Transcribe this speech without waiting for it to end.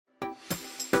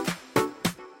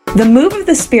The move of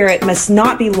the Spirit must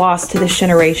not be lost to this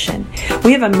generation.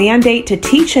 We have a mandate to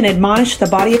teach and admonish the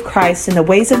body of Christ in the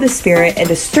ways of the Spirit and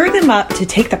to stir them up to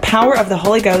take the power of the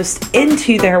Holy Ghost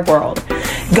into their world.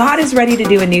 God is ready to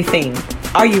do a new thing.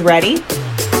 Are you ready?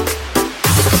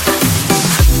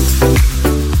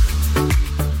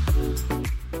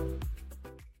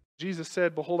 Jesus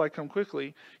said, "Behold, I come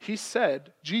quickly."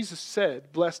 Jesus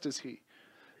said, "Blessed is he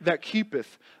that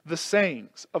keepeth the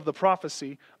sayings of the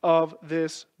prophecy of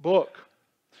this book."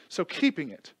 So keeping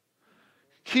it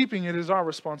is our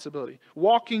responsibility.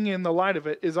 Walking in the light of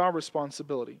it is our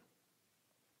responsibility.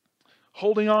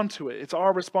 Holding on to it, it's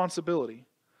our responsibility.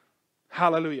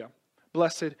 Hallelujah.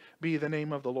 Blessed be the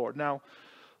name of the Lord. Now,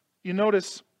 you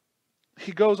notice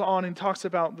he goes on and talks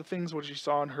about the things which he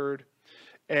saw and heard.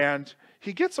 And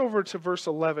he gets over to verse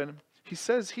 11. He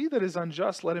says, "He that is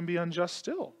unjust, let him be unjust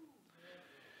still.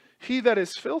 He that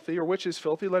is filthy, or which is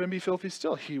filthy, let him be filthy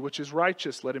still. He which is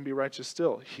righteous, let him be righteous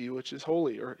still. He which is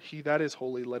holy, or he that is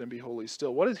holy, let him be holy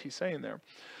still." What is he saying there?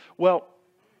 Well,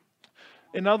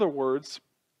 in other words,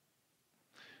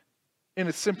 in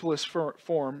its simplest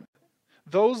form,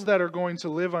 those that are going to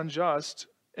live unjust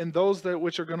and those that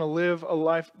which are going to live a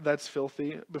life that's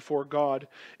filthy before God,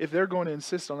 if they're going to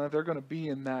insist on that, they're going to be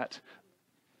in that,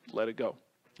 let it go.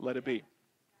 Let it be.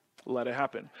 Let it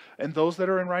happen. And those that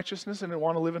are in righteousness and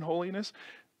want to live in holiness,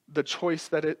 the choice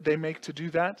that they make to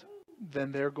do that,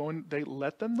 then they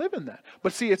let them live in that.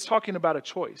 But see, it's talking about a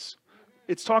choice.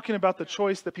 It's talking about the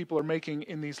choice that people are making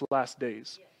in these last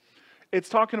days. It's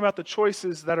talking about the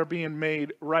choices that are being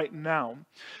made right now.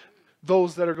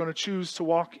 Those that are going to choose to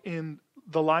walk in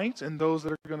the light and those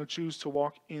that are going to choose to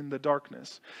walk in the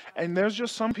darkness. And there's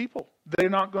just some people. They're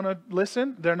not going to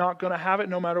listen. They're not going to have it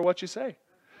no matter what you say.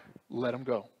 Let them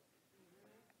go.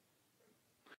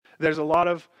 There's a lot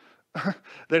of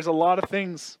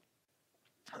things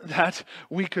that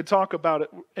we could talk about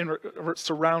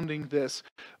surrounding this,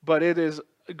 but it is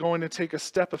going to take a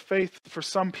step of faith for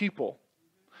some people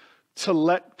to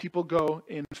let people go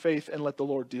in faith and let the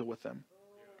Lord deal with them.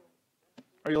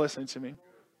 Are you listening to me?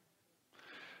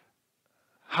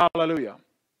 Hallelujah.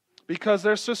 Because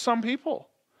there's just some people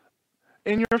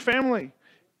in your family,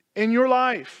 in your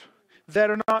life, that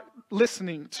are not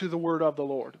listening to the word of the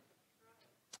Lord.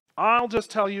 I'll just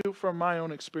tell you from my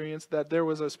own experience that there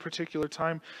was a particular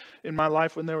time in my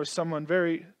life when there was someone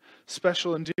very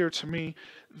special and dear to me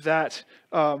that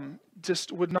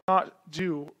just would not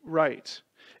do right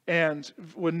and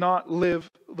would not live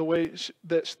the way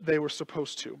that they were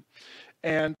supposed to.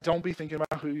 And don't be thinking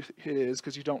about who it is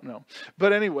because you don't know.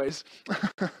 But anyways,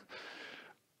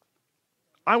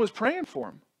 I was praying for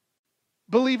him,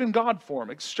 believing God for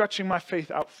him, stretching my faith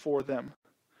out for them.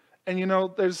 And you know,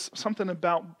 there's something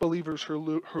about believers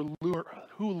who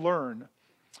learn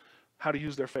how to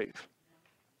use their faith.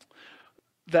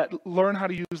 That learn how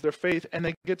to use their faith and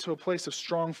they get to a place of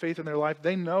strong faith in their life.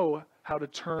 They know how to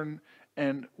turn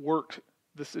and work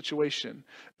the situation.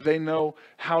 They know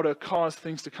how to cause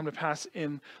things to come to pass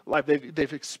in life.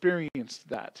 They've experienced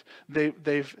that.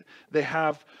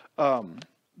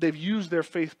 They've used their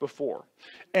faith before.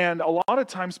 And a lot of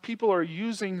times people are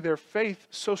using their faith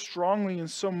so strongly and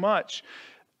so much,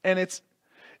 and it's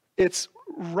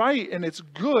right and it's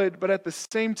good, but at the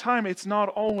same time it's not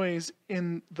always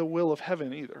in the will of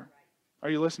heaven either. Are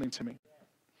you listening to me?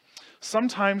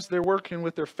 Sometimes they're working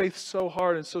with their faith so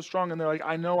hard and so strong, and they're like,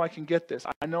 I know I can get this.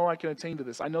 I know I can attain to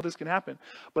this. I know this can happen.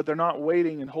 But they're not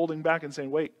waiting and holding back and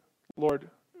saying, wait, Lord,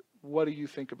 what do you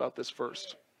think about this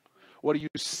first? What do you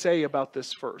say about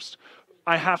this first?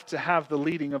 I have to have the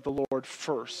leading of the Lord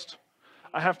first.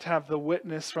 I have to have the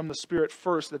witness from the Spirit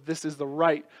first that this is the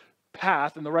right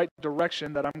path and the right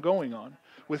direction that I'm going on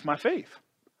with my faith.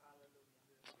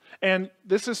 And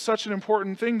this is such an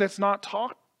important thing that's not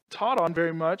taught on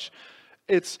very much.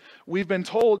 We've been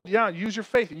told, yeah, use your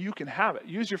faith and you can have it.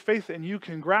 Use your faith and you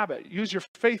can grab it. Use your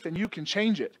faith and you can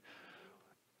change it.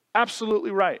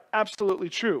 Absolutely right. Absolutely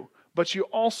true. But you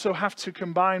also have to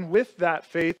combine with that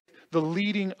faith the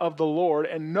leading of the Lord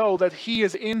and know that He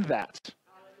is in that.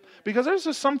 Because there's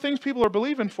just some things people are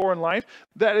believing for in life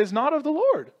that is not of the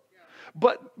Lord.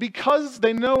 But because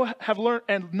they have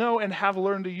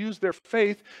learned to use their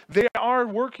faith, they are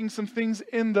working some things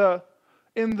in the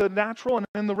natural and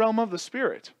in the realm of the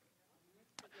Spirit.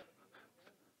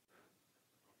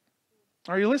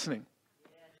 Are you listening?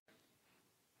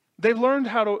 They've learned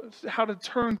how to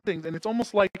turn things, and it's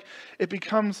almost like it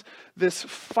becomes this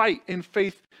fight in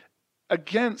faith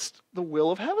against the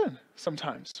will of heaven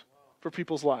sometimes for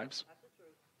people's lives.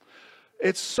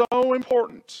 It's so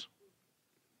important.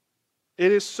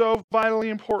 It is so vitally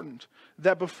important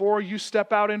that before you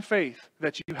step out in faith,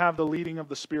 that you have the leading of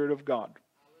the Spirit of God.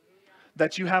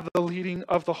 That you have the leading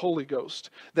of the Holy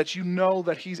Ghost. That you know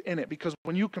that He's in it. Because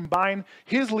when you combine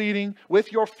His leading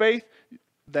with your faith,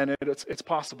 then it's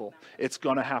possible. It's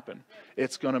going to happen.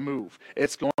 It's going to move.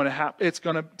 It's going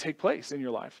to take place in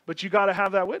your life. But you got to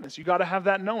have that witness. You got to have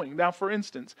that knowing. Now, for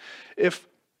instance, if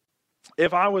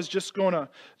I was just going to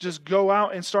just go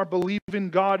out and start believing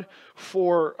God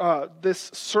for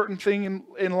this certain thing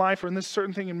in life or in this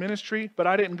certain thing in ministry, but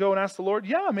I didn't go and ask the Lord,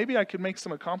 yeah, maybe I could make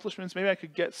some accomplishments. Maybe I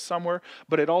could get somewhere,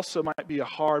 but it also might be a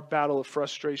hard battle of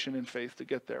frustration and faith to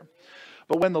get there.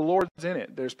 But when the Lord's in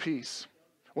it, there's peace.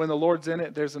 When the Lord's in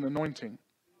it, there's an anointing.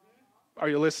 Are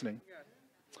you listening?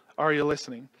 Are you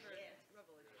listening?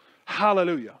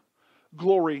 Hallelujah.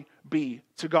 Glory be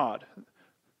to God.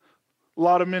 A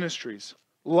lot of ministries,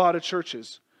 a lot of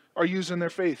churches are using their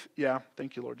faith. Yeah,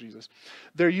 thank you, Lord Jesus.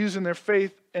 They're using their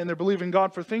faith and they're believing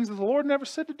God for things that the Lord never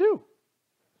said to do.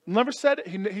 Never said it.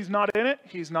 He's not in it.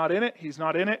 He's not in it. He's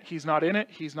not in it. He's not in it.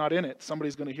 He's not in it.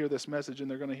 Somebody's going to hear this message and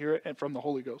they're going to hear it from the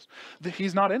Holy Ghost.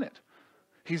 He's not in it.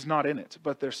 He's not in it.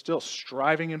 But they're still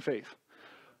striving in faith,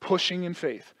 pushing in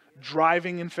faith,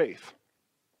 driving in faith,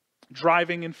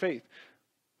 driving in faith.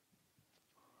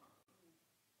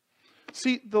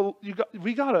 See,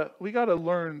 we gotta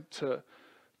learn to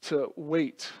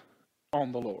wait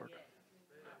on the Lord.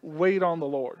 Wait on the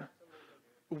Lord.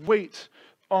 Wait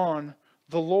on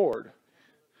the Lord.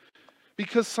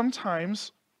 Because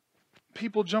sometimes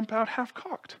people jump out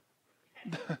half-cocked.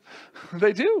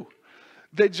 They do.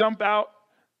 They jump out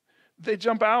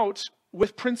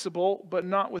with principle, but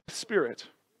not with spirit.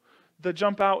 They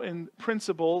jump out in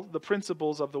principle, the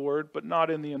principles of the word, but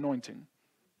not in the anointing.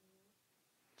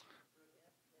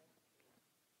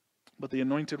 But the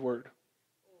anointed word,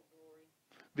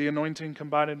 the anointing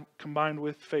combined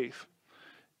with faith,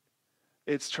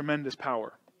 it's tremendous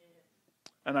power.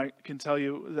 And I can tell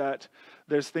you that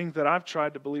there's things that I've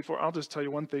tried to believe for. I'll just tell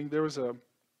you one thing. There was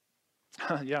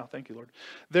yeah, thank you, Lord.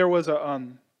 There was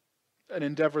an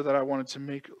endeavor that I wanted to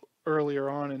make earlier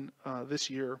on in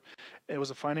this year. It was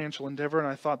a financial endeavor, and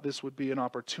I thought this would be an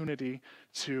opportunity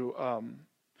to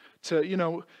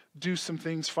do some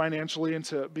things financially and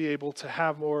to be able to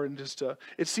have more, and just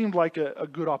it seemed like a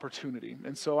good opportunity.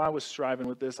 And so I was striving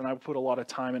with this, and I put a lot of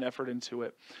time and effort into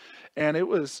it. And it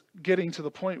was getting to the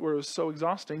point where it was so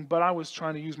exhausting, but I was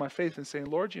trying to use my faith and saying,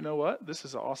 Lord, you know what? This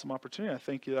is an awesome opportunity. I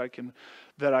thank you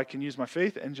that I can use my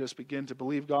faith and just begin to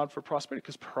believe God for prosperity,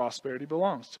 because prosperity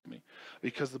belongs to me,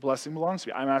 because the blessing belongs to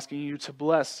me. I'm asking you to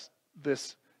bless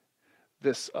this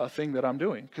thing that I'm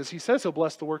doing, because He says He'll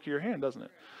bless the work of your hand, doesn't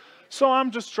it? So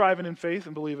I'm just striving in faith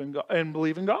and believing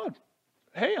God.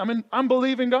 Hey, I'm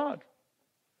believing God.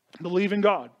 Believing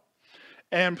God.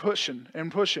 And pushing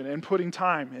and putting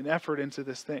time and effort into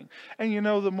this thing. And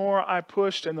the more I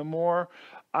pushed and the more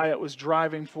I was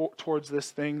driving towards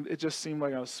this thing, it just seemed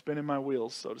like I was spinning my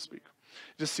wheels, so to speak.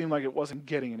 It just seemed like it wasn't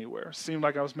getting anywhere. It seemed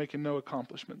like I was making no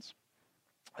accomplishments.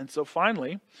 And so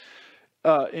finally,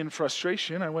 in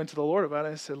frustration, I went to the Lord about it.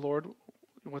 I said, Lord,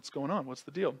 what's going on? What's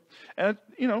the deal? And,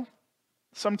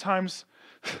 sometimes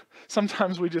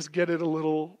we just get it a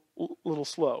little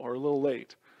slow or a little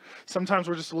late. Sometimes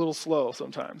we're just a little slow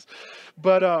sometimes.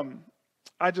 But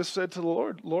I just said to the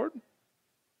Lord,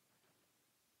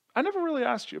 I never really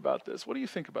asked you about this. What do you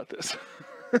think about this?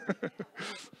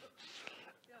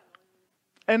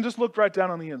 And just looked right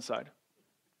down on the inside.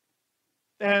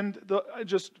 And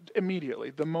just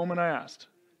immediately, the moment I asked,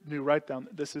 knew right down,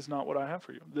 this is not what I have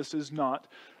for you. This is not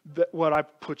what I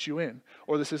put you in.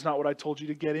 Or this is not what I told you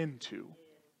to get into.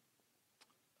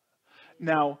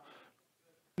 Now,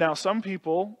 some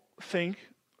people think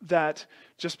that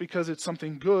just because it's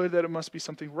something good, that it must be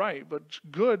something right. But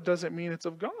good doesn't mean it's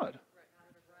of God.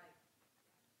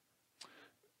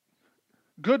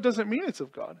 Good doesn't mean it's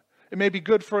of God. It may be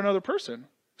good for another person.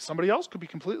 Somebody else could be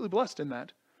completely blessed in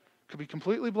that. Could be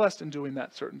completely blessed in doing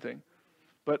that certain thing.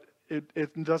 But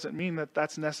it doesn't mean that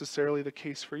that's necessarily the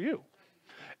case for you.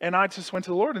 And I just went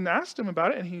to the Lord and asked Him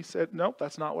about it. And He said, nope,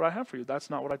 that's not what I have for you. That's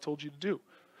not what I told you to do.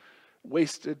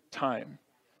 Wasted time.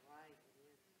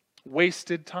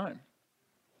 Wasted time.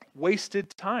 Wasted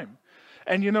time.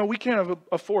 And we can't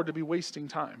afford to be wasting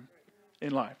time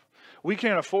in life. We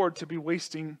can't afford to be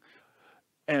wasting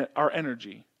our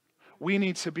energy. We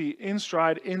need to be in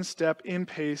stride, in step, in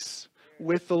pace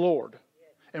with the Lord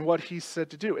and what He said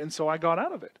to do. And so I got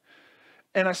out of it.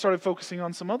 And I started focusing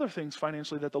on some other things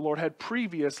financially that the Lord had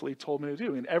previously told me to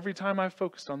do. And every time I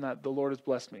focused on that, the Lord has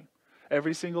blessed me.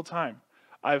 Every single time.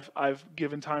 I've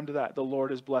given time to that. The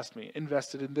Lord has blessed me.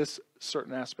 Invested in this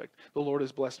certain aspect. The Lord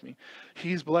has blessed me.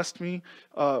 He's blessed me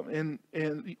in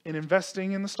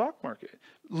investing in the stock market.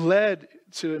 Led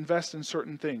to invest in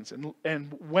certain things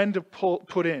and when to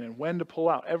put in and when to pull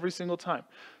out every single time.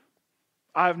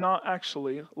 I've not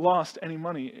actually lost any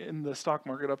money in the stock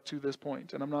market up to this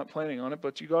point, and I'm not planning on it,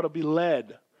 but you got to be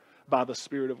led by the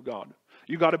Spirit of God.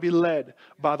 You got to be led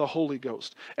by the Holy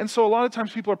Ghost. And so a lot of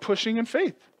times people are pushing in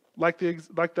faith, like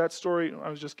that story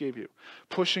I just gave you,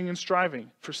 pushing and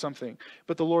striving for something,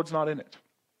 but the Lord's not in it.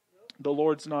 The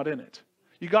Lord's not in it.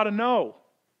 You got to know.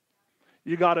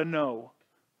 You got to know.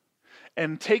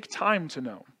 And take time to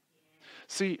know.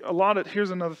 See,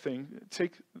 here's another thing.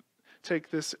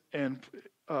 Take this and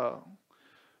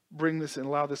bring this and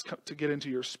allow this to get into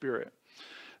your spirit.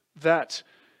 That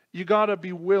you got to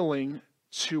be willing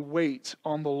to wait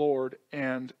on the Lord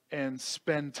and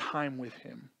spend time with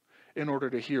Him in order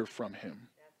to hear from Him.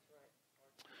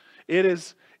 It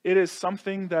is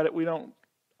something that we don't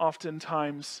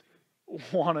oftentimes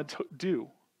want to do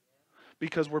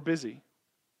because we're busy,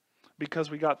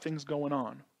 because we got things going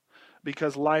on,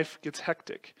 because life gets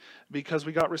hectic, because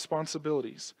we got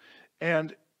responsibilities.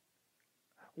 And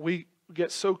we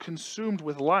get so consumed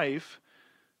with life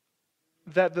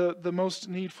that the most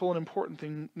needful and important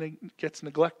thing gets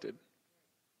neglected.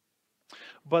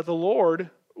 But the Lord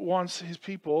wants His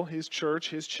people, His church,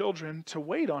 His children to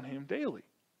wait on Him daily.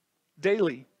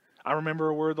 Daily. I remember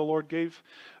a word the Lord gave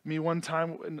me one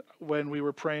time when we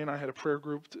were praying. I had a prayer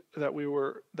group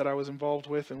that I was involved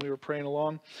with, and we were praying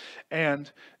along.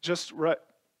 And just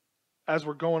as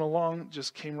we're going along,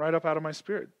 just came right up out of my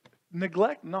spirit.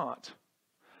 Neglect not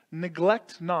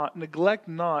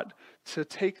to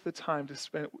take the time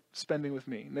to spending with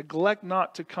me. Neglect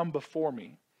not to come before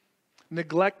me.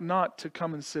 Neglect not to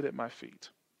come and sit at my feet.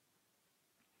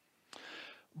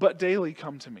 But daily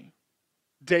come to me.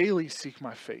 Daily seek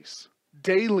my face.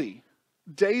 Daily.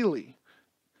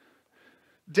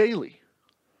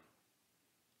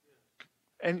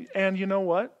 And you know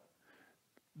what?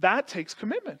 That takes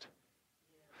commitment.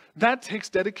 That takes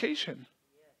dedication.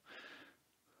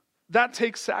 That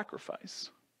takes sacrifice.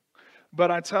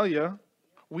 But I tell you,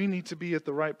 we need to be at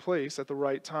the right place at the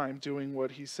right time doing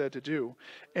what He said to do.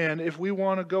 And if we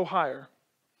want to go higher,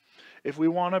 if we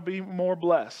want to be more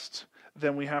blessed,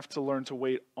 then we have to learn to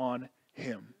wait on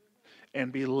Him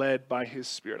and be led by His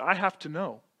Spirit. I have to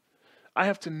know. I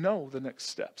have to know the next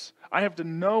steps. I have to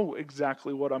know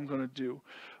exactly what I'm going to do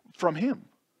from Him.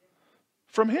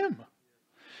 From Him.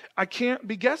 I can't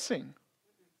be guessing.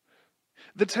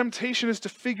 The temptation is to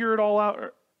figure it all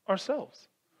out ourselves.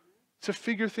 To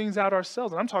figure things out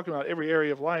ourselves. And I'm talking about every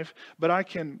area of life, but I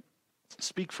can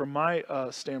speak from my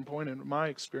standpoint and my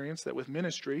experience that with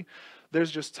ministry,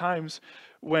 there's just times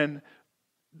when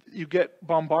you get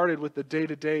bombarded with the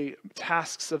day-to-day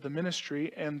tasks of the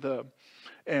ministry, and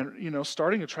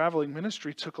starting a traveling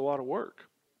ministry took a lot of work,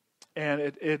 and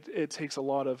it takes a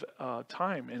lot of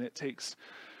time, and it takes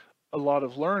a lot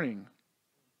of learning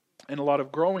and a lot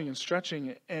of growing and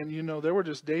stretching. And there were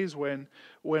just days when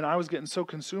I was getting so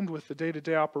consumed with the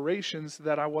day-to-day operations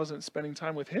that I wasn't spending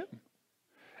time with Him.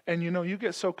 And you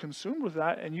get so consumed with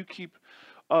that, and you keep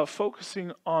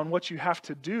focusing on what you have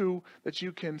to do, that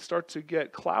you can start to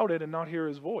get clouded and not hear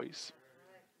His voice.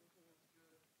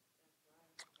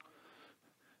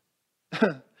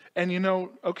 And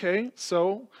okay,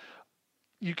 so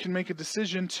you can make a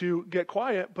decision to get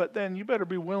quiet, but then you better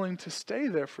be willing to stay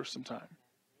there for some time.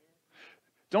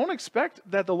 Don't expect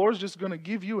that the Lord's just going to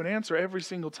give you an answer every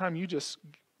single time you just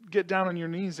get down on your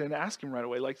knees and ask Him right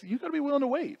away. Like, you got to be willing to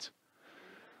wait.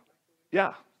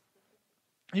 Yeah.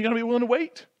 You got to be willing to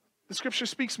wait. The Scripture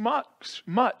speaks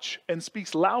much and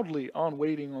speaks loudly on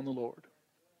waiting on the Lord.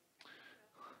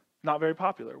 Not very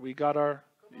popular.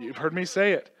 You've heard me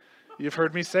say it. You've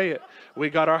heard me say it. We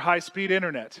got our high-speed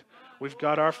internet. We've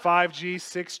got our 5G,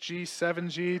 6G,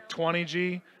 7G,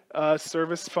 20G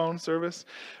phone service.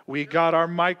 We got our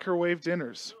microwave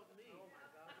dinners.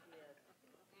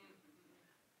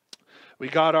 We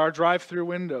got our drive-through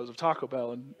windows of Taco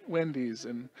Bell and Wendy's,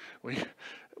 and we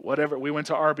went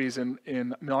to Arby's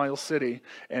in Miles City,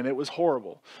 and it was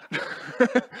horrible.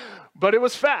 But it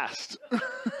was fast.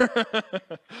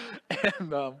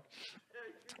 And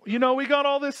we got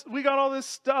all this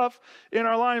stuff in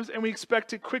our lives, and we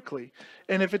expect it quickly.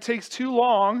 And if it takes too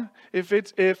long, if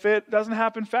it doesn't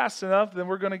happen fast enough, then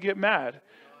we're going to get mad.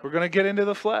 We're going to get into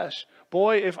the flesh.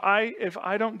 Boy, if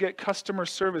I don't get customer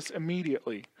service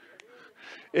immediately,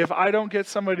 if I don't get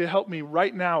somebody to help me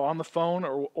right now on the phone,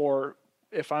 or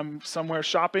if I'm somewhere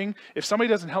shopping, if somebody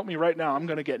doesn't help me right now, I'm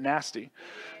going to get nasty.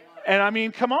 And I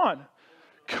mean, come on.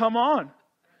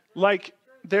 Like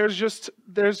there's just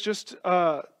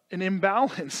an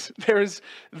imbalance.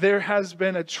 There has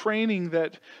been a training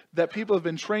that people have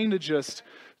been trained to just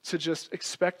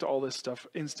expect all this stuff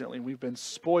instantly. We've been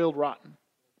spoiled rotten.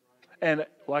 And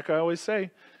like I always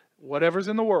say, whatever's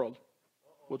in the world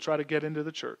will try to get into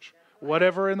the church.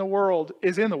 Whatever in the world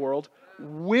is in the world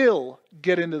will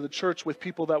get into the church with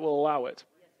people that will allow it.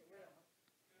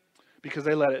 Because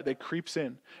they let it, it creeps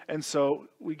in. And so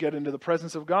we get into the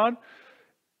presence of God.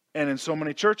 And in so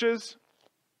many churches,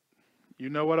 you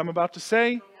know what I'm about to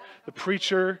say. The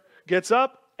preacher gets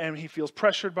up and he feels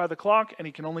pressured by the clock and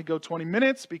he can only go 20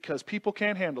 minutes because people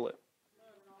can't handle it.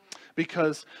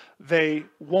 Because they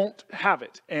won't have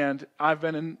it. And I've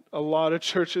been in a lot of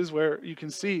churches where you can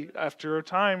see after a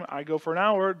time, I go for an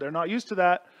hour, they're not used to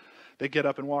that. They get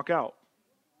up and walk out.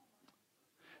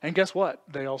 And guess what?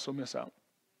 They also miss out.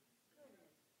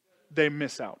 They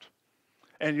miss out.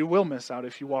 And you will miss out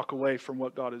if you walk away from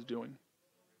what God is doing.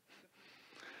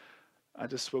 I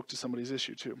just spoke to somebody's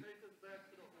issue too.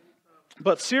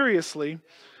 But seriously,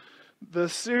 the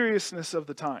seriousness of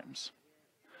the times.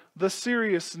 The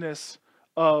seriousness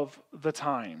of the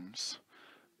times.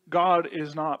 God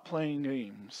is not playing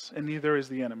games, and neither is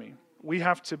the enemy. We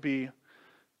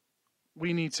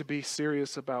need to be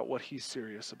serious about what he's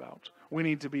serious about. We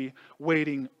need to be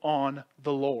waiting on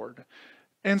the Lord.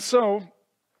 And so,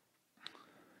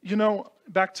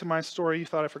 back to my story, you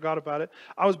thought I forgot about it.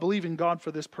 I was believing God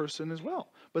for this person as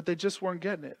well, but they just weren't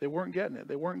getting it. They weren't getting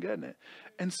it.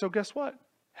 And so guess what?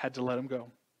 Had to let them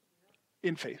go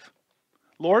in faith.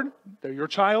 Lord, they're your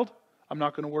child. I'm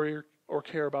not going to worry or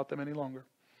care about them any longer.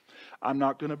 I'm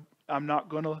not going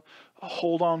to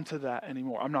hold on to that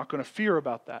anymore. I'm not going to fear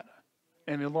about that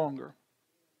any longer.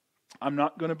 I'm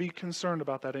not going to be concerned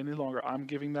about that any longer. I'm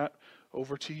giving that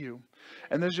over to you.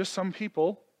 And there's just some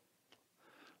people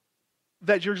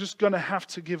that you're just going to have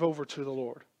to give over to the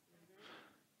Lord.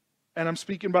 And I'm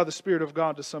speaking by the Spirit of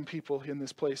God to some people in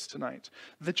this place tonight,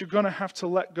 that you're going to have to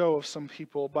let go of some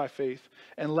people by faith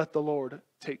and let the Lord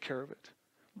take care of it.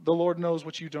 The Lord knows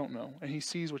what you don't know, and he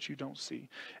sees what you don't see.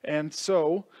 And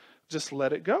so, just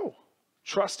let it go.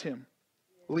 Trust him.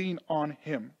 Lean on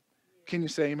him. Can you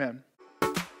say amen?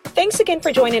 Thanks again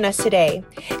for joining us today.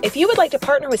 If you would like to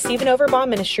partner with Stephen Overbaugh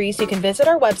Ministries, you can visit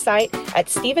our website at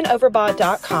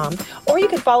stephenoverbaugh.com, or you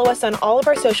can follow us on all of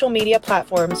our social media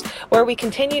platforms where we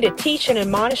continue to teach and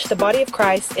admonish the body of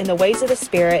Christ in the ways of the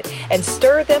Spirit and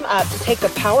stir them up to take the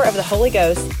power of the Holy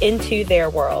Ghost into their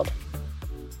world.